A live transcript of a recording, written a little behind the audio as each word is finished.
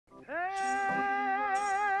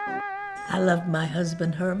I loved my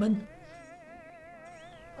husband, Herman.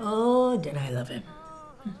 Oh, did I love him.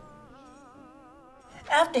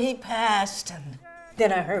 After he passed, and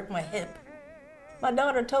then I hurt my hip, my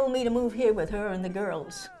daughter told me to move here with her and the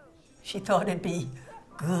girls. She thought it'd be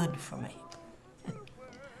good for me.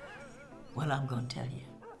 Well, I'm gonna tell you,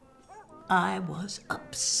 I was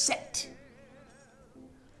upset.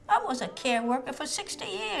 I was a care worker for 60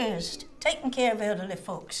 years, taking care of elderly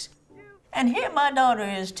folks. And here my daughter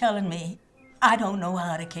is telling me I don't know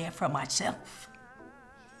how to care for myself.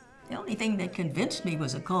 The only thing that convinced me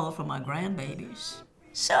was a call from my grandbabies.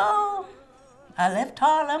 So I left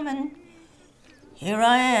Harlem and here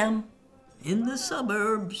I am in the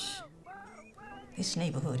suburbs. This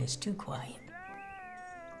neighborhood is too quiet.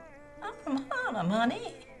 I'm from Harlem,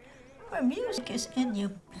 honey, where music is in your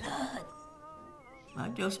blood. I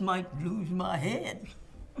just might lose my head.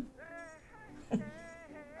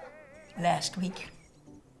 Last week,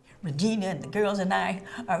 Regina and the girls and I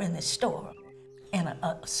are in the store, and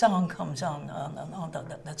a song comes on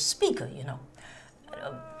the speaker, you know.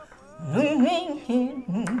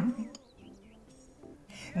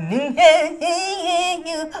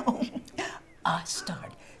 I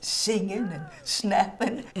start singing and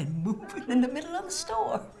snapping and moving in the middle of the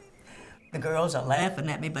store. The girls are laughing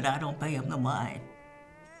at me, but I don't pay them no mind.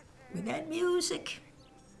 With that music,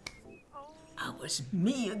 I was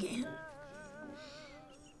me again.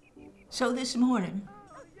 So this morning,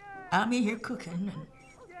 I'm in here cooking and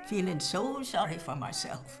feeling so sorry for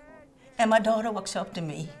myself. And my daughter walks up to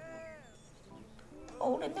me,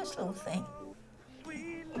 holding this little thing.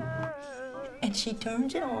 And she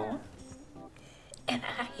turns it on, and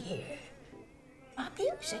I hear my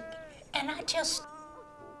music, and I just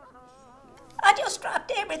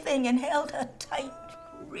dropped everything and held her tight,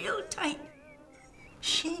 real tight.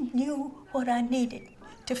 She knew what I needed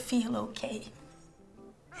to feel okay.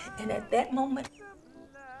 And at that moment,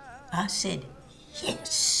 I said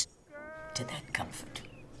yes to that comfort.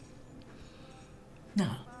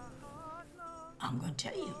 Now, I'm going to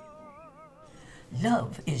tell you,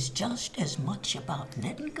 love is just as much about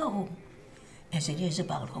letting go as it is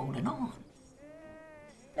about holding on.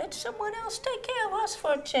 Let someone else take care of us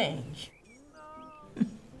for a change.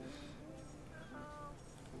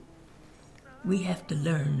 We have to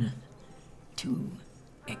learn to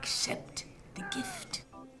accept the gift.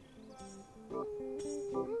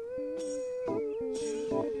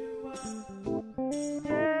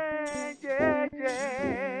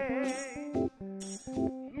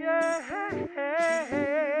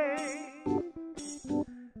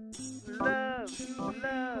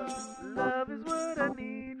 Love is what I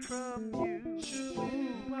need from you.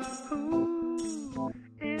 Ooh,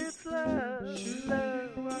 it's love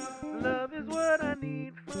is what I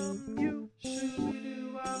need from you.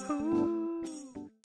 Ooh.